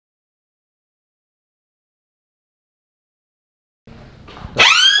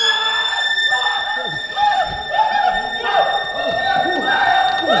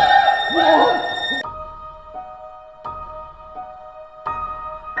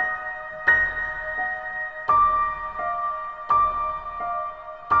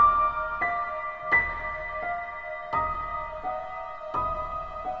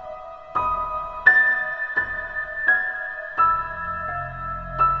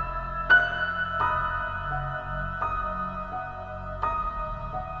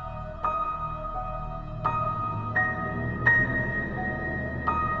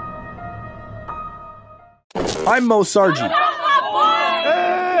I'm Sargi.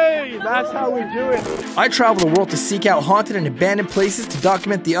 Hey, that's how we do it. I travel the world to seek out haunted and abandoned places to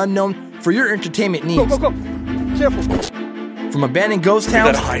document the unknown for your entertainment needs. Go, go, go. Careful. From abandoned ghost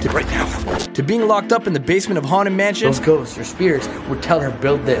towns to being locked up in the basement of haunted mansions. Those ghosts or spirits would tell her,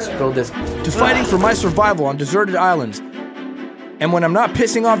 build this, To fighting for my survival on deserted islands. And when I'm not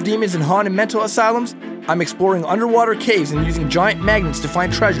pissing off demons in haunted mental asylums, I'm exploring underwater caves and using giant magnets to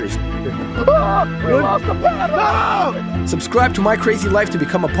find treasures. We lost the paddle! No! Subscribe to my crazy life to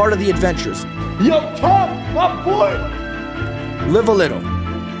become a part of the adventures. Yo, Tom, my boy! Live a little.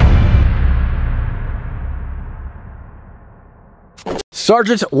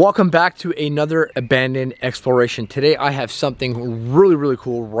 Sergeants, welcome back to another abandoned exploration. Today I have something really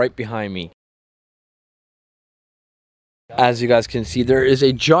cool right behind me. As you guys can see, there is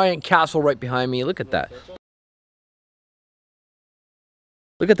a giant castle right behind me. Look at that.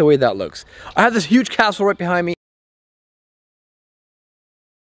 Look at the way that looks. I have this huge castle right behind me.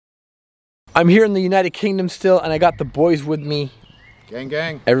 I'm here in the United Kingdom still, and I got the boys with me. Gang,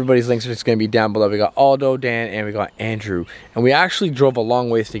 gang. Everybody's links are just going to be down below. We got Aldo, Dan, and we got Andrew. And we actually drove a long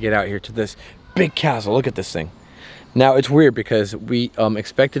ways to get out here to this big castle. Look at this thing. Now, it's weird because we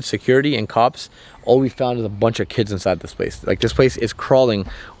expected security and cops. All we found is a bunch of kids inside this place. Like, this place is crawling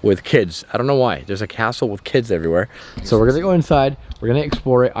with kids. I don't know why. There's a castle with kids everywhere. So we're going to go inside. We're going to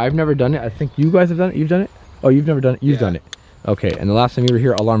explore it. I've never done it. I think you guys have done it. You've done it? Oh, you've never done it? You've done it. Okay, and the last time you were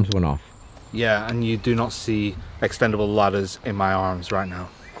here, alarms went off. Yeah, and you do not see extendable ladders in my arms right now.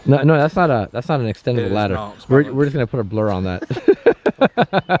 No, that's not an extendable ladder. We're just gonna put a blur on that.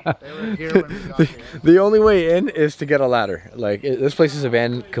 The only way in is to get a ladder. Like, this place is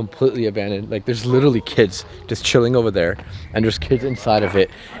abandoned, completely abandoned. Like, there's literally kids just chilling over there, and there's kids inside of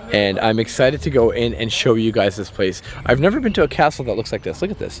it. And I'm excited to go in and show you guys this place. I've never been to a castle that looks like this. Look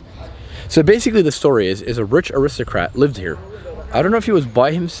at this. So basically, the story is a rich aristocrat lived here. I don't know if he was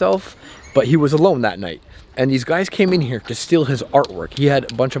by himself, but he was alone that night. And these guys came in here to steal his artwork. He had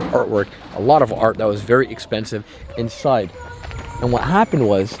a bunch of artwork, a lot of art that was very expensive inside. And what happened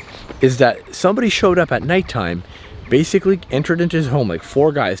is that somebody showed up at nighttime, basically entered into his home, like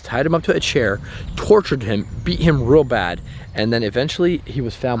 4 guys, tied him up to a chair, tortured him, beat him real bad. And then eventually he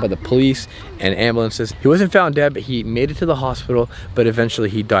was found by the police and ambulances. He wasn't found dead, but he made it to the hospital, but eventually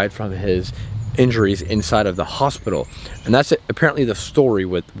he died from his injuries inside of the hospital. And that's apparently the story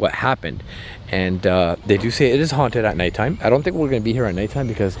with what happened. And they do say it is haunted at nighttime. I don't think we're gonna be here at nighttime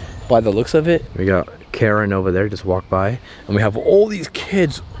because by the looks of it, we got Karen over there just walked by, and we have all these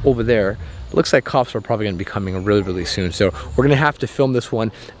kids over there. Looks like cops are probably gonna be coming really soon. So we're gonna have to film this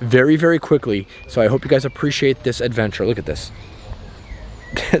one very quickly. So I hope you guys appreciate this adventure. Look at this.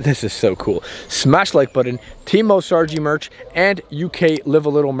 This is so cool. Smash like button, Team Sargi merch, and UK Live a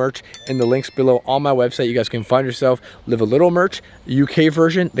Little merch in the links below on my website. You guys can find yourself Live a Little merch, UK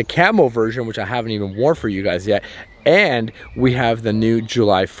version, the camo version, which I haven't even worn for you guys yet, and we have the new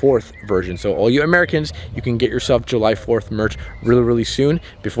July 4th version. So all you Americans, you can get yourself July 4th merch really soon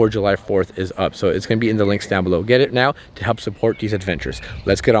before July 4th is up. So it's gonna be in the links down below. Get it now to help support these adventures.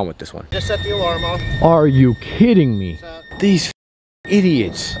 Let's get on with this one. Just set the alarm off. Are you kidding me? These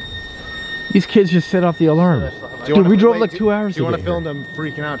idiots. These kids just set off the alarm. Dude, we drove like 2 hours. Do you want to film them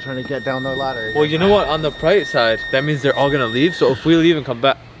freaking out trying to get down the ladder? Well, you know what? On the bright side, that means they're all gonna leave. So if we leave and come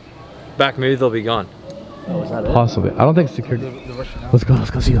back, maybe they'll be gone. Oh, is that it? Possibly. I don't think security. Let's go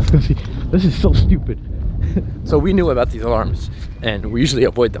see. This is so stupid. So we knew about these alarms, and we usually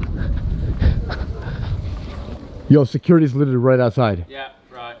avoid them. Yo, security's literally right outside. Yeah,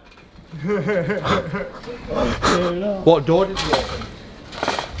 right. What door did you open?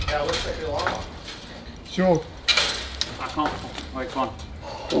 Yeah, let's set the alarm off. Sure. I can't. Wait, come on.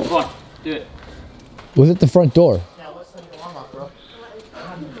 Come on, do it. Was it the front door? Yeah, let's set the alarm off, bro.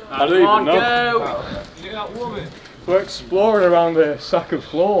 I don't even know. That woman. We're exploring around the second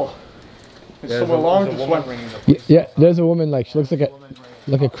floor. And some alarm just went. Yeah, there's a woman, like, she looks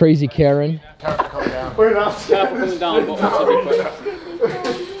like a crazy Karen. Wait, that's Careful coming down, but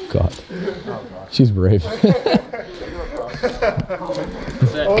quick. God. She's brave.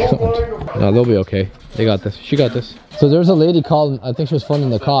 No, they'll be okay. They got this. She got this. So there's a lady called, I think she was phoning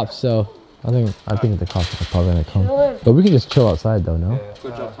the cops, so I think the cops are probably gonna come. But we can just chill outside though, no?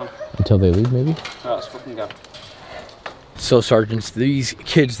 Good job, Tom. Until they leave, maybe? Let's fucking go. So sergeants, these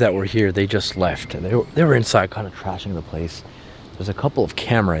kids that were here, they just left. They were inside kind of trashing the place. There's a couple of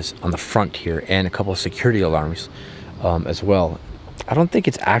cameras on the front here and a couple of security alarms as well. I don't think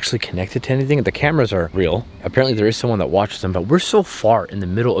it's actually connected to anything. The cameras are real. Apparently there is someone that watches them, but we're so far in the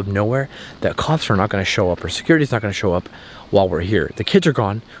middle of nowhere that cops are not gonna show up or security's not gonna show up while we're here. The kids are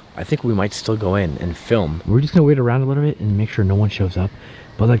gone. I think we might still go in and film. We're just gonna wait around a little bit and make sure no one shows up.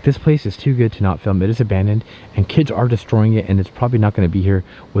 But like, this place is too good to not film. It is abandoned and kids are destroying it, and it's probably not going to be here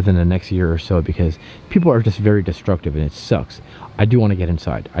within the next year or so because people are just very destructive and it sucks. I do want to get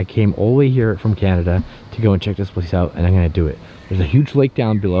inside. I came all the way here from Canada to go and check this place out, and I'm going to do it. There's a huge lake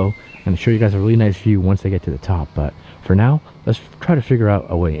down below. I'm going to show you guys a really nice view once I get to the top, but for now, let's try to figure out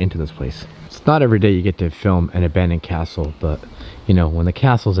a way into this place. It's not every day you get to film an abandoned castle, but you know, when the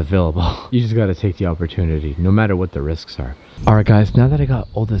castle's available, you just got to take the opportunity, no matter what the risks are. All right, guys, now that I got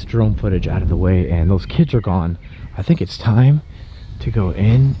all this drone footage out of the way and those kids are gone, I think it's time to go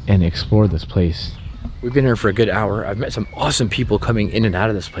in and explore this place. We've been here for a good hour. I've met some awesome people coming in and out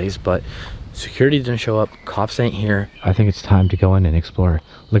of this place, but security didn't show up. Cops ain't here. I think it's time to go in and explore.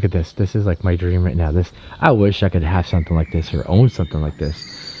 Look at this. This is like my dream right now. I wish I could have something like this or own something like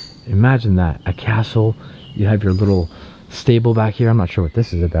this. Imagine that, a castle. You have your little stable back here. I'm not sure what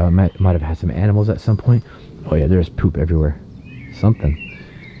this is about. It might have had some animals at some point. Oh yeah, there's poop everywhere. Something.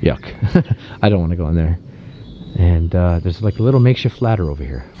 Yuck. I don't want to go in there. And there's like a little makeshift ladder over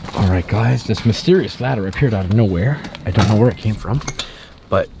here. All right, guys, this mysterious ladder appeared out of nowhere. I don't know where it came from,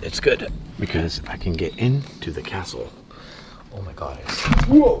 but it's good because I can get into the castle. Oh my God.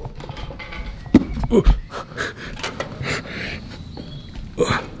 Whoa.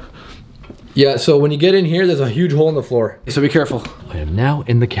 Yeah, so when you get in here, there's a huge hole in the floor, so be careful. I am now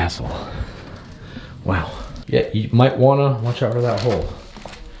in the castle. Wow. Yeah, you might wanna watch out for that hole.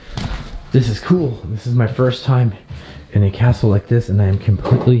 This is cool. This is my first time in a castle like this, and I am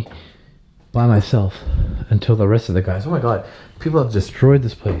completely by myself until the rest of the guys. Oh my God, people have destroyed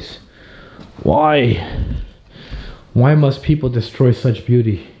this place. Why? Why must people destroy such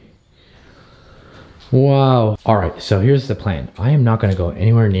beauty? Wow. All right, so here's the plan. I am not gonna go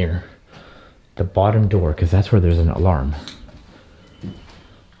anywhere near the bottom door because that's where there's an alarm.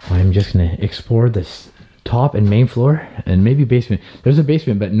 I'm just gonna explore this top and main floor and maybe basement. There's a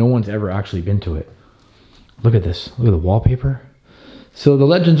basement, but no one's ever actually been to it. Look at this. Look at the wallpaper. So the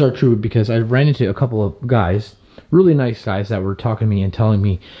legends are true because I ran into a couple of guys, really nice guys, that were talking to me and telling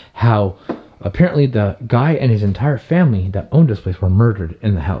me how apparently the guy and his entire family that owned this place were murdered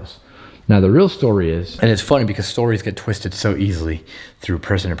in the house. Now the real story is, and it's funny because stories get twisted so easily through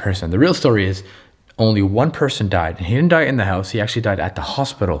person to person. The real story is only one person died, and he didn't die in the house. He actually died at the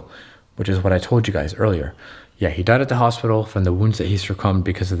hospital, which is what I told you guys earlier. Yeah, he died at the hospital from the wounds that he succumbed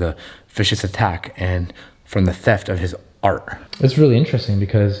because of the vicious attack and from the theft of his art. It's really interesting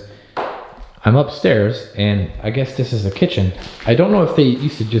because I'm upstairs and I guess this is a kitchen. I don't know if they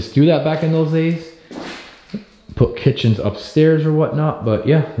used to just do that back in those days, put kitchens upstairs or whatnot, but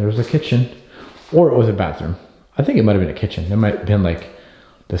yeah, there was a kitchen, or it was a bathroom. I think it might have been a kitchen. There might have been like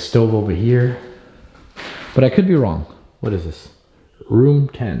the stove over here, but I could be wrong. What is this? Room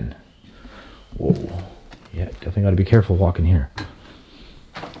 10. Whoa. Yeah, definitely got to be careful walking here.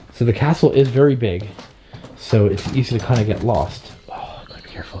 So the castle is very big, so it's easy to kind of get lost. Oh, gotta be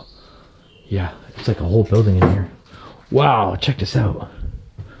careful. Yeah, it's like a whole building in here. Wow, check this out.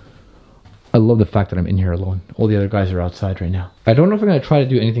 I love the fact that I'm in here alone. All the other guys are outside right now. I don't know if I'm gonna try to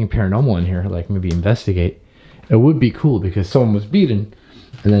do anything paranormal in here, like maybe investigate. It would be cool because someone was beaten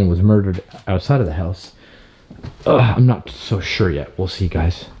and then was murdered outside of the house. I'm not so sure yet. We'll see,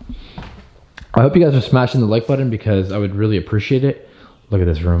 guys. I hope you guys are smashing the like button because I would really appreciate it. Look at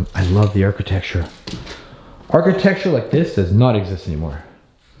this room. I love the architecture. Architecture like this does not exist anymore.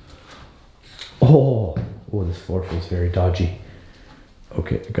 Oh, this floor feels very dodgy.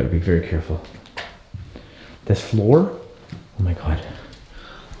 Okay, I gotta be very careful. This floor, oh my God.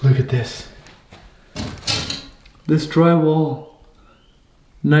 Look at this. This drywall,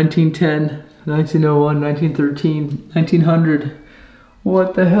 1910, 1901, 1913, 1900.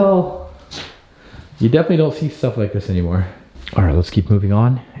 What the hell? You definitely don't see stuff like this anymore. All right, let's keep moving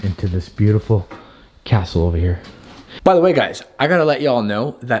on into this beautiful castle over here. By the way, guys, I gotta let y'all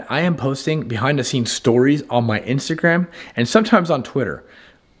know that I am posting behind the scenes stories on my Instagram and sometimes on Twitter.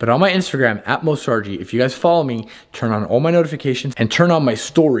 But on my Instagram, @Sargi, if you guys follow me, turn on all my notifications and turn on my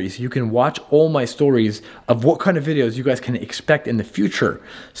stories. You can watch all my stories of what kind of videos you guys can expect in the future.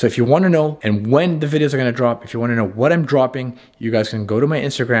 So if you wanna know and when the videos are gonna drop, if you wanna know what I'm dropping, you guys can go to my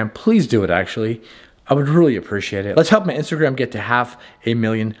Instagram. Please do it, actually. I would really appreciate it. Let's help my Instagram get to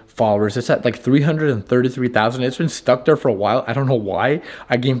 500,000 followers. It's at like 333,000. It's been stuck there for a while. I don't know why.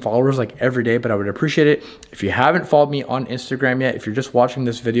 I gain followers like every day, but I would appreciate it. If you haven't followed me on Instagram yet, if you're just watching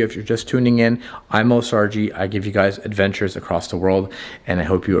this video, if you're just tuning in, I'm Sargi. I give you guys adventures across the world, and I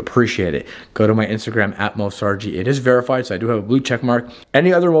hope you appreciate it. Go to my Instagram at Sargi. It is verified, so I do have a blue check mark.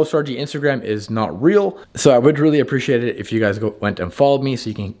 Any other Sargi Instagram is not real, so I would really appreciate it if you guys went and followed me so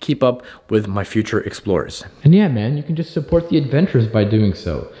you can keep up with my future explorers. And yeah, man, you can just support the adventures by doing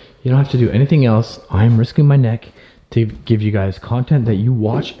so. You don't have to do anything else. I'm risking my neck to give you guys content that you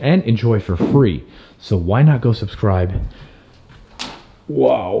watch and enjoy for free. So why not go subscribe?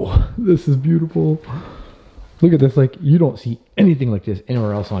 Wow, this is beautiful. Look at this, like you don't see anything like this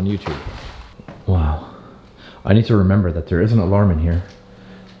anywhere else on YouTube. Wow. I need to remember that there is an alarm in here,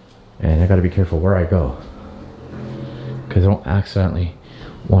 and I gotta be careful where I go, because I don't accidentally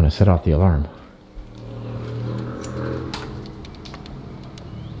want to set off the alarm.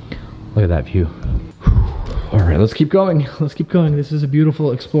 Look at that view. All right, let's keep going. Let's keep going. This is a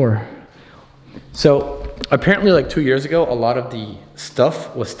beautiful explorer. So apparently like 2 years ago, a lot of the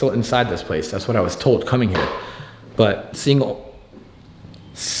stuff was still inside this place. That's what I was told coming here. But seeing all...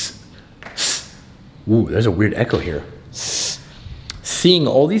 Ooh, there's a weird echo here. Seeing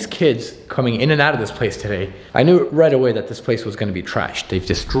all these kids coming in and out of this place today, I knew right away that this place was gonna be trashed. They've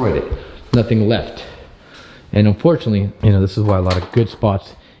destroyed it. Nothing left. And unfortunately, you know, this is why a lot of good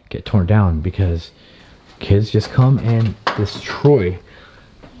spots get torn down, because kids just come and destroy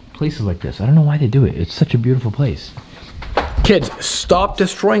places like this. I don't know why they do it. It's such a beautiful place. Kids, stop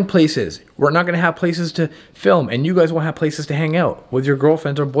destroying places. We're not gonna have places to film, and you guys won't have places to hang out with your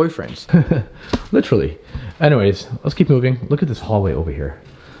girlfriends or boyfriends. Literally. Anyways, let's keep moving. Look at this hallway over here.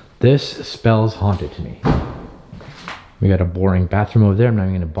 This spells haunted to me. We got a boring bathroom over there. I'm not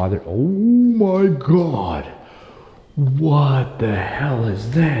even gonna bother. Oh my God. What the hell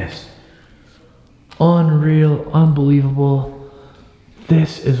is this? Unreal, unbelievable.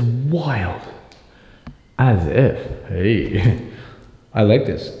 This is wild. As if, hey, I like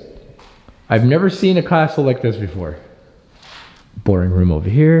this. I've never seen a castle like this before. Boring room over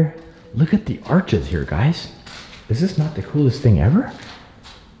here. Look at the arches here, guys. Is this not the coolest thing ever?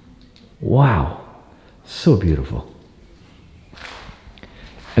 Wow, so beautiful.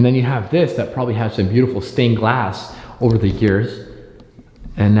 And then you have this that probably has some beautiful stained glass over the years,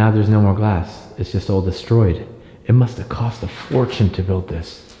 and now there's no more glass. It's just all destroyed. It must have cost a fortune to build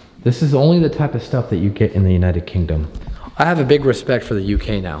this. This is only the type of stuff that you get in the United Kingdom. I have a big respect for the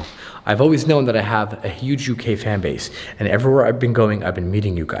UK now. I've always known that I have a huge UK fan base, and everywhere I've been going, I've been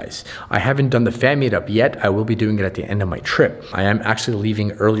meeting you guys. I haven't done the fan meetup yet. I will be doing it at the end of my trip. I am actually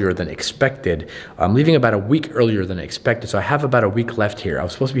leaving earlier than expected. I'm leaving about a week earlier than expected, so I have about a week left here. I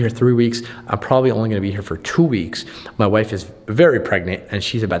was supposed to be here 3 weeks. I'm probably only gonna be here for 2 weeks. My wife is very pregnant, and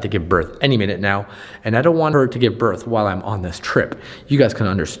she's about to give birth any minute now, and I don't want her to give birth while I'm on this trip. You guys can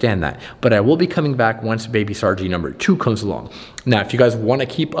understand that, but I will be coming back once baby Sargi number 2 comes along. Now, if you guys want to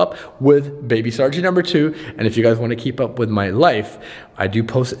keep up with baby Sargi number 2, and if you guys want to keep up with my life, I do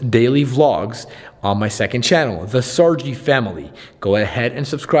post daily vlogs on my second channel, The Sargi Family. Go ahead and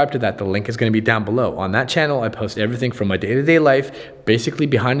subscribe to that. The link is going to be down below. On that channel, I post everything from my day-to-day life, basically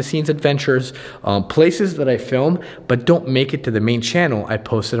behind-the-scenes adventures, places that I film, but don't make it to the main channel. I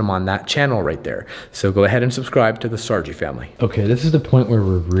posted them on that channel right there. So go ahead and subscribe to The Sargi Family. Okay, this is the point where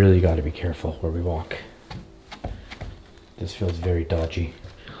we really got to be careful where we walk. This feels very dodgy.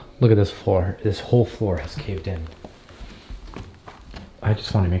 Look at this floor. This whole floor has caved in. I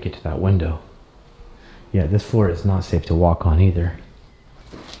just want to make it to that window. Yeah, this floor is not safe to walk on either.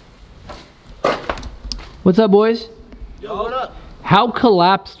 What's up, boys? Yo, what up? How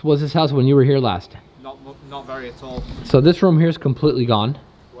collapsed was this house when you were here last? Not very at all. So this room here is completely gone.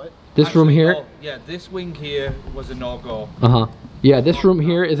 What? This Actually, room here? no, yeah, this wing here was a no-go. Uh-huh. Yeah, this room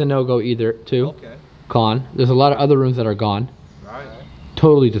here is a no-go either, too. Okay. Gone. There's a lot of other rooms that are gone. Right.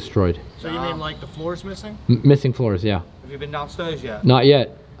 Totally destroyed. So you mean like the floor's missing? Missing floors, yeah. Have you been downstairs yet? Not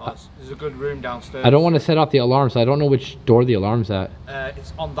yet. Oh, there's a good room downstairs. I don't want to set off the alarm, so I don't know which door the alarm's at.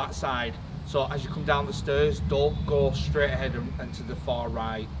 It's on that side. So as you come down the stairs, don't go straight ahead and to the far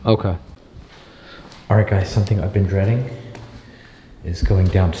right. Okay. All right, guys, something I've been dreading is going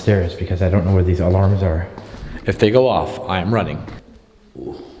downstairs because I don't know where these alarms are. If they go off, I am running.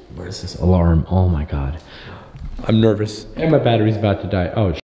 Ooh, where's this alarm? Oh my God. I'm nervous. And my battery's about to die.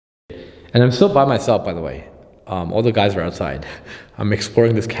 Oh, shit. And I'm still by myself, by the way. All the guys are outside. I'm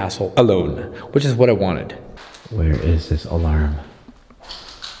exploring this castle alone, which is what I wanted. Where is this alarm?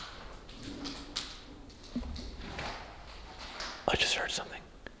 I just heard something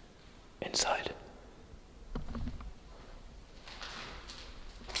inside.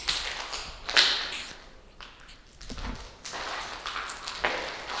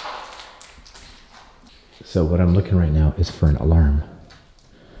 So what I'm looking right now is for an alarm.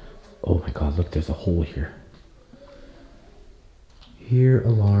 Oh my God, look, there's a hole here. Here,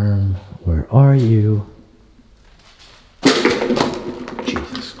 alarm, where are you?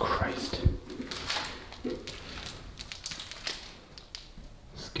 Jesus Christ.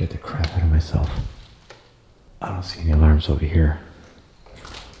 Scared the crap out of myself. I don't see any alarms over here.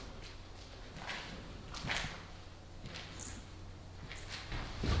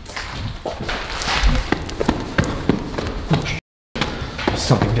 There's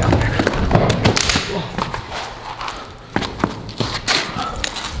something down there.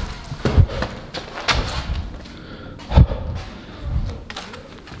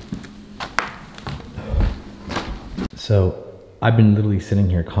 So I've been literally sitting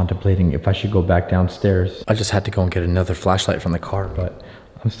here contemplating if I should go back downstairs. I just had to go and get another flashlight from the car, but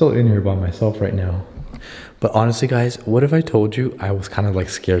I'm still in here by myself right now. But honestly, guys, what if I told you I was kind of like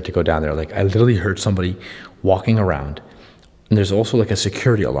scared to go down there? Like I literally heard somebody walking around, and there's also like a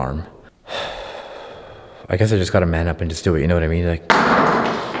security alarm. I guess I just gotta man up and just do it, you know what I mean? Like,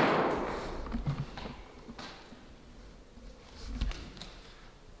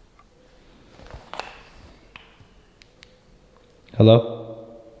 hello?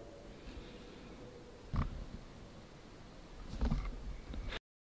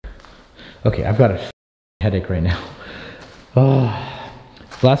 Okay, I've got a headache right now.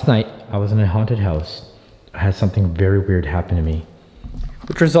 Last night, I was in a haunted house. I had something very weird happen to me,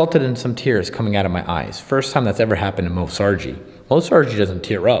 which resulted in some tears coming out of my eyes. First time that's ever happened to Mo Sargi. Mo Sargi doesn't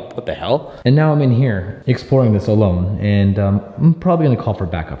tear up, what the hell? And now I'm in here exploring this alone, and I'm probably gonna call for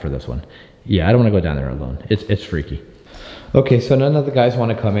backup for this one. Yeah, I don't wanna go down there alone. It's freaky. Okay, so none of the guys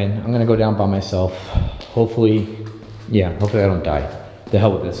want to come in. I'm gonna go down by myself. Hopefully I don't die. The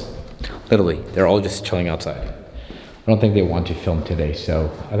hell with this. Literally, they're all just chilling outside. I don't think they want to film today,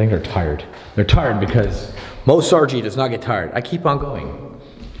 so I think they're tired. They're tired because Mo Sargi does not get tired. I keep on going.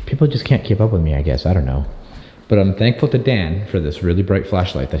 People just can't keep up with me, I guess. I don't know. But I'm thankful to Dan for this really bright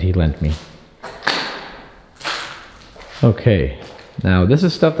flashlight that he lent me. Okay, now this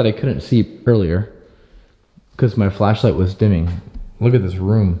is stuff that I couldn't see earlier because my flashlight was dimming. Look at this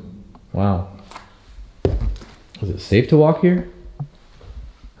room. Wow. Is it safe to walk here?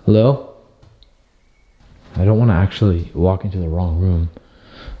 Hello? I don't want to actually walk into the wrong room.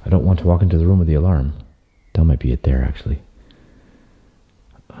 I don't want to walk into the room with the alarm. That might be it there, actually.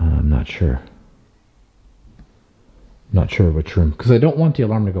 I'm not sure. Not sure which room. Because I don't want the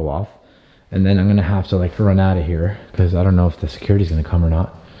alarm to go off. And then I'm going to have to like run out of here. Because I don't know if the security's going to come or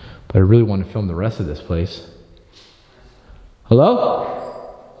not. But I really want to film the rest of this place.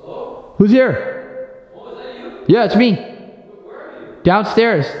 Hello? Hello? Who's here? Oh, is that you? Yeah, it's me. Where are you?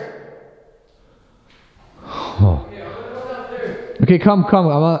 Downstairs. Oh. Okay, I'll go downstairs. Okay, come.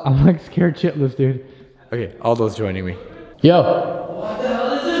 I'm like scared shitless, dude. Okay, Aldo's joining me. Yo. What the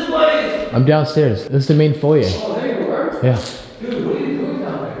hell is this place? I'm downstairs. This is the main foyer. Oh, there you are? Yeah. Dude, what are you doing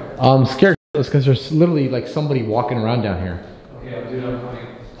down there? I'm scared because there's literally like somebody walking around down here. Okay, dude, I'm coming.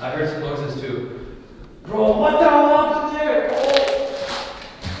 I heard some noises too. Bro, what the hell happened there?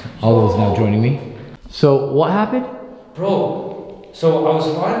 Oh. Aldo's now joining me. So, what happened? Bro, so I was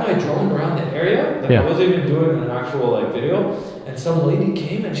flying my drone around the area. Like, Yeah. I wasn't even doing an actual like video. And some lady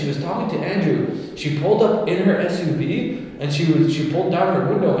came and she was talking to Andrew. She pulled up in her SUV and she pulled down her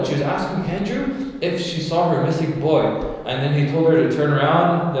window and she was asking Andrew if she saw her missing boy. And then he told her to turn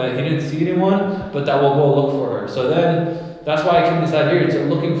around, that he didn't see anyone, but that we'll go look for her. So then that's why I came inside here to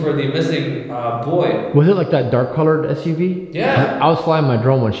looking for the missing boy. Was it like that dark colored SUV? Yeah. I was flying my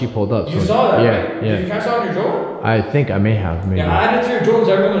drone when she pulled up. You so saw that, yeah, right? Yeah. Did you catch that on your drone? I think I may have, maybe. Yeah, add it to your drone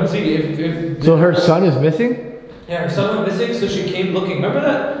so everyone can see. If So her son is missing? Yeah, her son went missing, so she came looking. Remember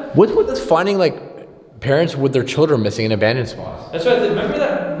that? What's with this finding like parents with their children missing in abandoned spots? That's right. Remember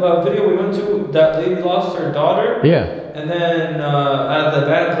that video we went to? That lady lost her daughter. Yeah. And then at the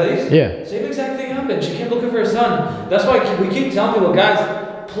abandoned place. Yeah. Same exact thing happened. She came looking for her son. That's why we keep telling people,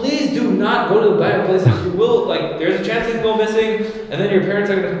 guys, please do not go to the abandoned places. You will there's a chance they can go missing, and then your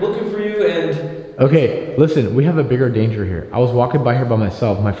parents are gonna come looking for you. And Okay, listen, we have a bigger danger here. I was walking by here by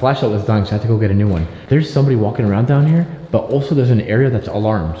myself. My flashlight was dying, so I had to go get a new one. There's somebody walking around down here, but also there's an area that's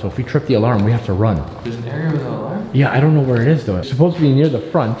alarmed. So if we trip the alarm, we have to run. there's an area with an alarm. Yeah, I don't know where it is though. It's supposed to be near the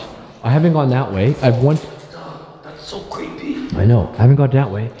front. I haven't gone that way. That's so creepy. I know, I haven't gone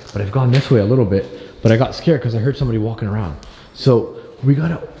that way, but I've gone this way a little bit. But I got scared because I heard somebody walking around. So we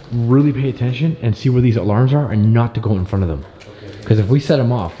gotta really pay attention and see where these alarms are and not to go in front of them. Because if we set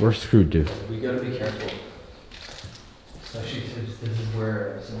them off, we're screwed, dude. We gotta be careful. Especially since this is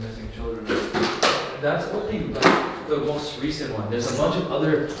where some missing children are. That's only the most recent one. There's a bunch of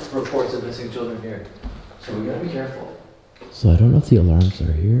other reports of missing children here. So we gotta be careful. So I don't know if the alarms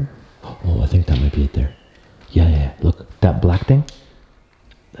are here. Oh, I think that might be it there. Yeah. Look, that black thing.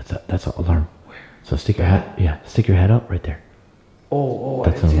 That's an alarm. Where? So stick your head. Yeah, stick your head up right there. Oh,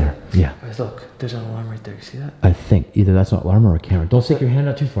 that's an alarm. Yeah. Guys, look, there's an alarm right there. You see that? I think either that's an alarm or a camera. Don't stick your hand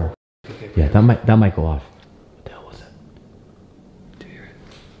out too far. Okay, yeah, that might go off. What the hell was that? Do you hear it?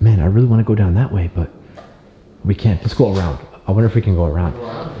 Man, I really want to go down that way, but we can't. Let's go around. I wonder if we can go around.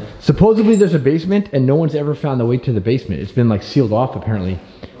 Supposedly there's a basement, and no one's ever found the way to the basement. It's been like sealed off apparently.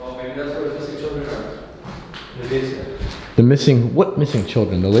 Well, maybe that's where the missing children are. The basement. The missing, what missing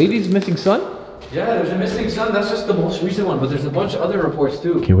children? The lady's missing son? Yeah, there's a missing son. That's just the most recent one, but there's a bunch of other reports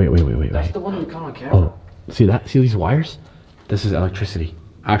too. Okay, wait. That's the one we caught on camera. Oh, see that? See these wires? This is electricity.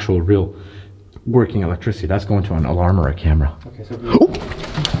 Actual, real, working electricity. That's going to an alarm or a camera. Okay, so the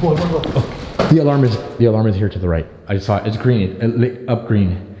alarm is here to the right. I saw it. It's green. It lit up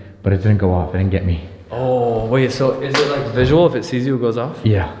green, but it didn't go off. It didn't get me. Oh, wait. So is it like visual? If it sees you, it goes off?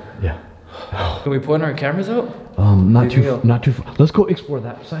 Yeah. Can we point our cameras out? Not too far. Let's go explore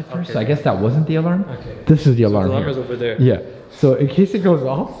that side first. Okay. I guess that wasn't the alarm. Okay. This is the alarm. The alarm here. is over there. Yeah. So in case it goes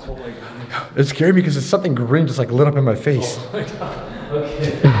off. Oh my god. It scared me because it's something green just like lit up in my face. Oh my god.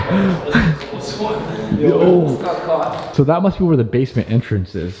 Okay. Yo. Got caught. So that must be where the basement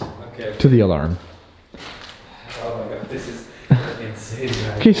entrance is. Okay. To the alarm. Oh my god, this is insane.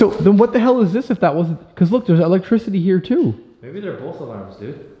 Okay, so then what the hell is this if that wasn't? Because look, there's electricity here too. Maybe they're both alarms,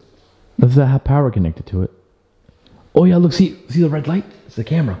 dude. Does that have power connected to it? Oh yeah, look, see the red light? It's the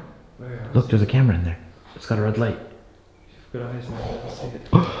camera. Look, there's a camera in there. It's got a red light. Good eyes, man. I see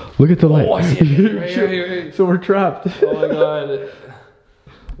it. Look at the light. Oh, I see it. Right here. So we're trapped. Oh my god.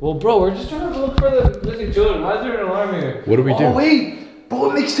 Well, bro, we're just trying to look for the missing children. Why is there an alarm here? What do we do? Oh, wait.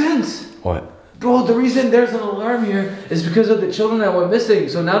 Bro, it makes sense. What? Bro, the reason there's an alarm here is because of the children that went missing.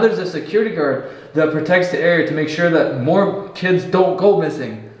 So now there's a security guard that protects the area to make sure that more kids don't go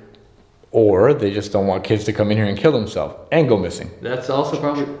missing. Or they just don't want kids to come in here and kill themselves and go missing. That's also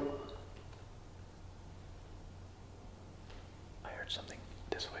probably... I heard something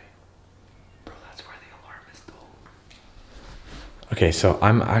this way. Bro, that's where the alarm is though. Okay, so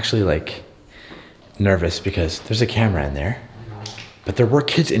I'm actually like nervous because there's a camera in there. But there were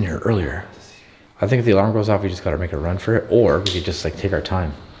kids in here earlier. I think if the alarm goes off, we just gotta make a run for it. Or we could just like take our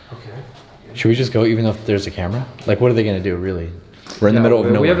time. Okay. Should we just go even if there's a camera? Like what are they gonna do really? We're in the middle of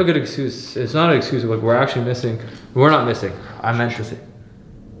nowhere. We have a good excuse. It's not an excuse. Like we're actually missing. We're not missing. I meant to say.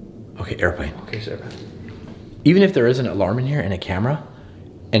 Okay, airplane. Okay, sir. Even if there is an alarm in here and a camera,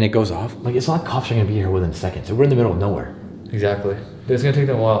 and it goes off, like it's not like cops are gonna be here within seconds. So we're in the middle of nowhere. Exactly. It's gonna take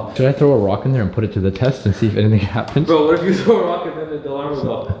them a while. Should I throw a rock in there and put it to the test and see if anything happens? Bro, what if you throw a rock and then the alarm goes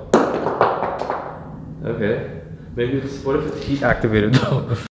off? Okay. Maybe it's. What if it's heat activated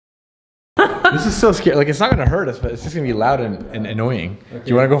though? This is so scary. Like it's not gonna hurt us, but it's just gonna be loud and annoying. Okay. Do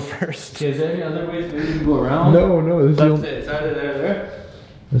you wanna go first? Okay, is there any other ways maybe we can go around? No, this is the That's only, it. It's either there or there.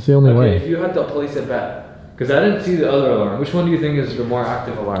 that's the only way. If you had to place it back. Because I didn't see the other alarm. Which one do you think is the more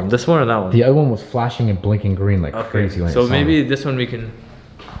active alarm? This one or that one? The other one was flashing and blinking green like crazy. When so maybe this one we can...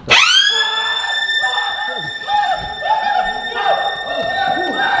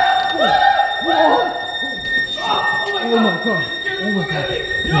 Oh my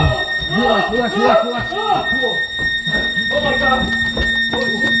god. Relax. Oh my god.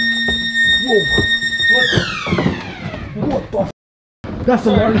 What the f? That's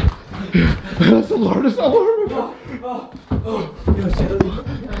the largest. That's the largest alarm.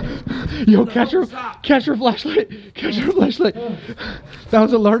 Yo, catch your flashlight. Catch your flashlight. That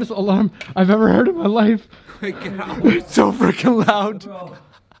was the largest alarm I've ever heard in my life. It's so freaking loud.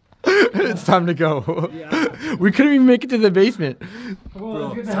 It's time to go. Yeah. We couldn't even make it to the basement.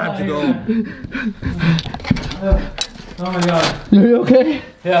 Bro, it's time to go. Oh my god. You okay?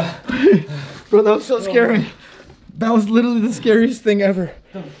 Yeah. Bro, that was so scary. That was literally the scariest thing ever.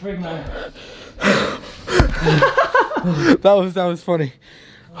 The frig, man. that was funny.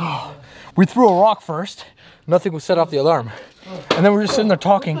 We threw a rock first. Nothing was set off the alarm. And then we were just sitting there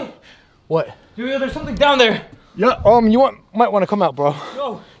talking. What? Dude, there's something down there. Yeah. Might want to come out, bro.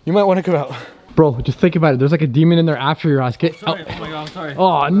 No. You might want to come out. Bro, just think about it. There's like a demon in there after your ass. Get out. Oh my god, I'm sorry.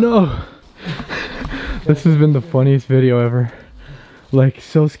 Oh no. This has been the funniest video ever. Like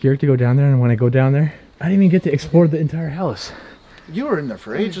so scared to go down there, and when I go down there, I didn't even get to explore the entire house. You were in there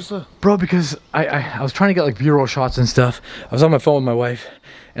for ages. Bro, because I was trying to get like B-roll shots and stuff. I was on my phone with my wife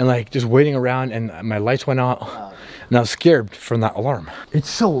and like just waiting around, and my lights went out. And I was scared from that alarm. It's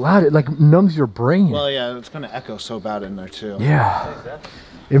so loud, it like numbs your brain. Well, yeah, it's gonna echo so bad in there too. Yeah.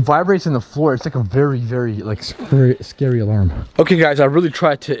 It vibrates in the floor. It's like a very, very like scary alarm. Okay guys, I really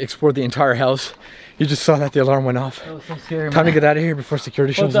tried to explore the entire house. You just saw that the alarm went off. That was so scary, Time to get out of here before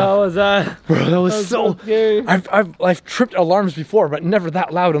security shows up. What the hell was that? Bro, that was so scary. I've tripped alarms before, but never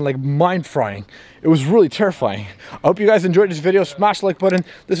that loud and like mind frying. It was really terrifying. I hope you guys enjoyed this video. Smash the like button.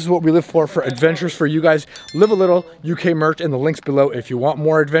 This is what we live for adventures for you guys. Live a little, UK merch in the links below. If you want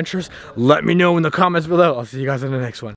more adventures, let me know in the comments below. I'll see you guys in the next one.